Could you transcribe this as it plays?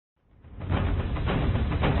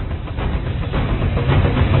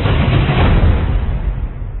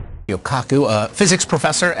Kaku, a physics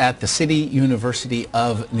professor at the City University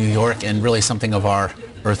of New York and really something of our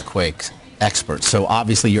earthquake expert. So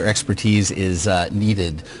obviously your expertise is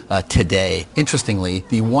needed today. Interestingly,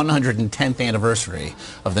 the 110th anniversary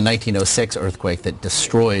of the 1906 earthquake that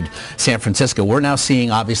destroyed San Francisco. We're now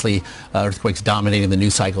seeing obviously earthquakes dominating the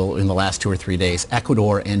news cycle in the last 2 or 3 days,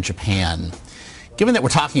 Ecuador and Japan. Given that we're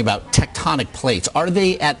talking about tectonic plates, are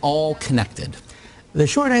they at all connected? The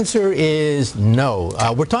short answer is no.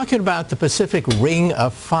 We're talking about the Pacific Ring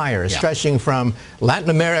of Fire, stretching from Latin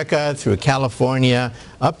America through California,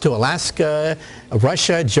 up to Alaska,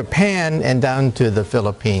 Russia, Japan, and down to the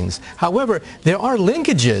Philippines. However, there are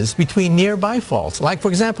linkages between nearby faults, like, for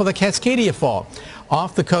example, the Cascadia Fault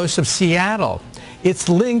off the coast of Seattle. It's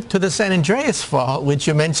linked to the San Andreas Fault, which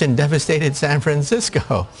you mentioned devastated San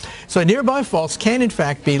Francisco. So nearby faults can, in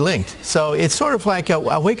fact, be linked. So it's sort of like a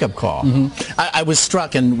wake-up call. I was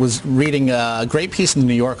struck and was reading a great piece in the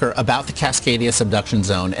New Yorker about the Cascadia subduction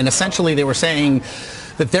zone, and essentially they were saying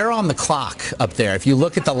that they're on the clock up there. If you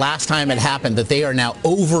look at the last time it happened, that they are now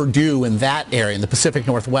overdue in that area, in the Pacific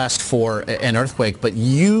Northwest, for an earthquake. But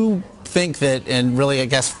you think that, and really I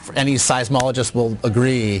guess any seismologist will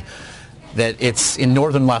agree, that it's in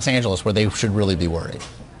northern Los Angeles where they should really be worried.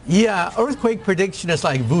 Yeah, earthquake prediction is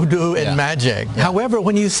like voodoo and magic. However,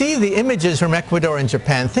 when you see the images from Ecuador and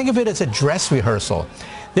Japan, think of it as a dress rehearsal.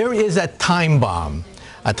 There is a time bomb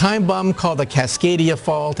called the Cascadia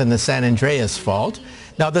Fault and the San Andreas Fault.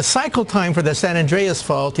 Now, the cycle time for the San Andreas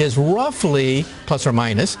Fault is roughly, plus or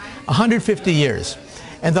minus, 150 years.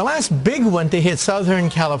 And the last big one to hit Southern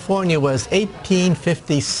California was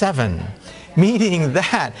 1857. Meaning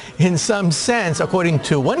that, in some sense, according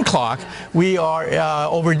to one clock, we are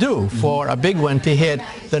overdue for a big one to hit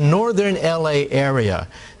the northern LA area.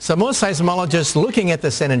 So most seismologists looking at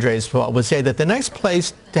the San Andreas Fault would say that the next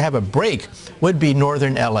place to have a break would be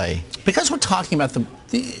northern LA. Because we're talking about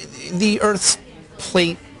the Earth's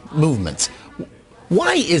plate movements,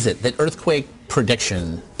 why is it that earthquake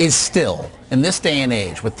prediction is still, in this day and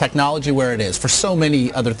age, with technology where it is, for so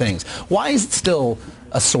many other things, why is it still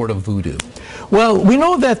a sort of voodoo? Well, we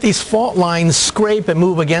know that these fault lines scrape and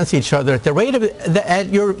move against each other at the rate of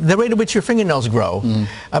the rate at which your fingernails grow,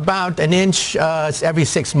 about an inch every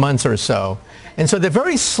 6 months or so. And so they're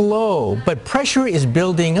very slow, but pressure is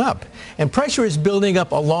building up. And pressure is building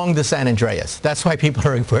up along the San Andreas. That's why people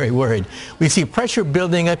are very worried. We see pressure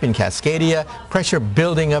building up in Cascadia, pressure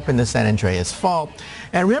building up in the San Andreas Fault.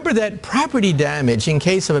 And remember that property damage in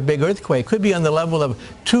case of a big earthquake could be on the level of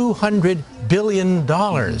 $200 billion.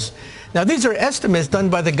 Now, these are estimates done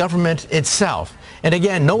by the government itself. And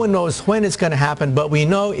again, no one knows when it's going to happen, but we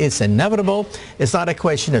know it's inevitable. It's not a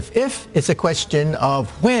question of if, it's a question of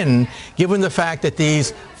when, given the fact that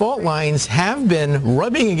these fault lines have been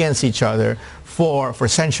rubbing against each other for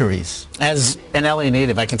centuries. As an LA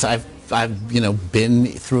native, I can say I've been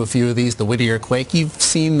through a few of these. The Whittier quake, you've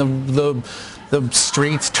seen the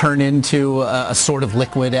streets turn into a sort of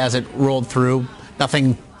liquid as it rolled through.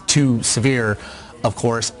 Nothing too severe, of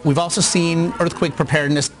course. We've also seen earthquake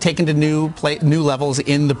preparedness taken to new levels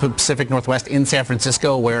in the Pacific Northwest, in San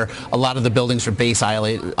Francisco, where a lot of the buildings are base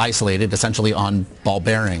isolated, essentially on ball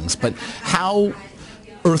bearings. But how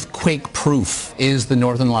earthquake-proof is the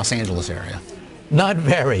northern Los Angeles area? Not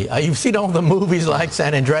very. You've seen all the movies like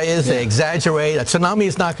San Andreas. They exaggerate. A tsunami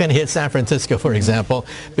is not going to hit San Francisco, for example,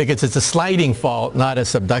 because it's a sliding fault, not a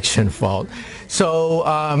subduction fault. So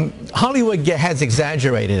Hollywood has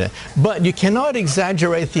exaggerated it. But you cannot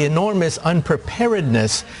exaggerate the enormous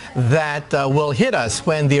unpreparedness that will hit us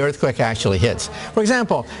when the earthquake actually hits. For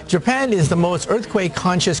example, Japan is the most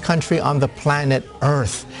earthquake-conscious country on the planet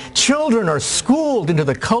Earth. Children are schooled into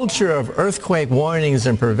the culture of earthquake warnings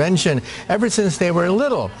and prevention ever since they were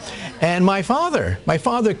little. And my father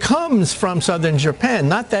comes from southern Japan,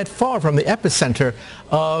 not that far from the epicenter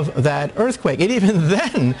of that earthquake. And even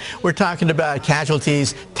then, we're talking about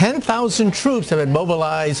casualties. 10,000 troops have been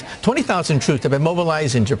mobilized, 20,000 troops have been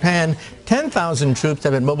mobilized in Japan, 10,000 troops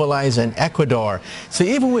have been mobilized in Ecuador. So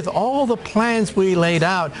even with all the plans we laid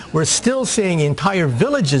out, we're still seeing entire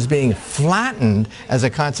villages being flattened as a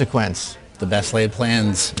consequence. The best laid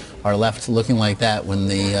plans are left looking like that when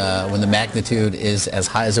the magnitude is as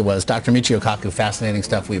high as it was. Dr. Michio Kaku, fascinating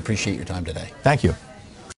stuff. We appreciate your time today. Thank you.